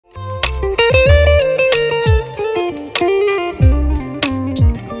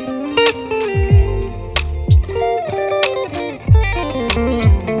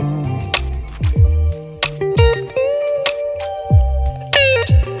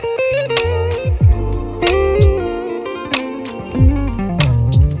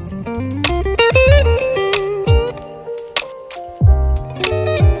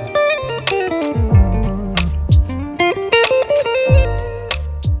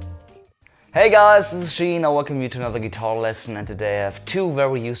Hey guys, this is Sheen. I welcome you to another guitar lesson, and today I have two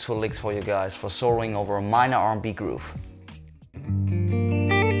very useful licks for you guys for soloing over a minor R&B groove.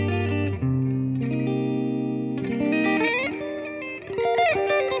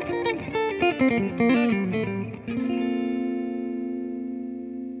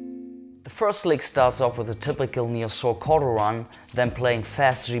 The first lick starts off with a typical neo-soul chord run, then playing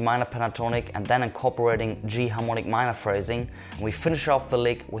fast G minor pentatonic and then incorporating G harmonic minor phrasing, and we finish off the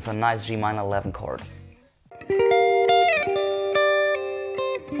lick with a nice G minor 11 chord.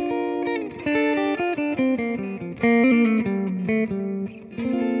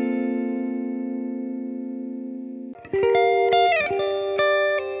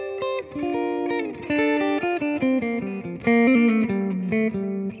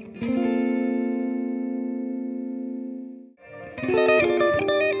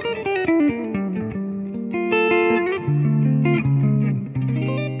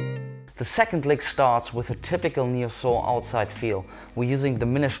 The second lick starts with a typical neo-soul outside feel. We're using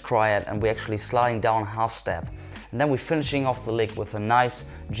diminished triad and we're actually sliding down half step. And then we're finishing off the lick with a nice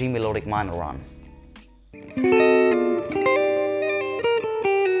G melodic minor run.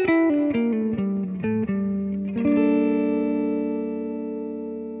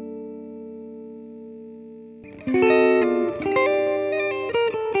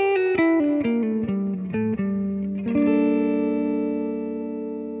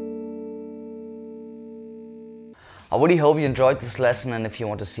 I really hope you enjoyed this lesson, and if you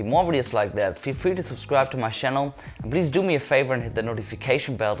want to see more videos like that, feel free to subscribe to my channel, and please do me a favor and hit the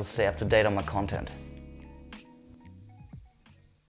notification bell to stay up to date on my content.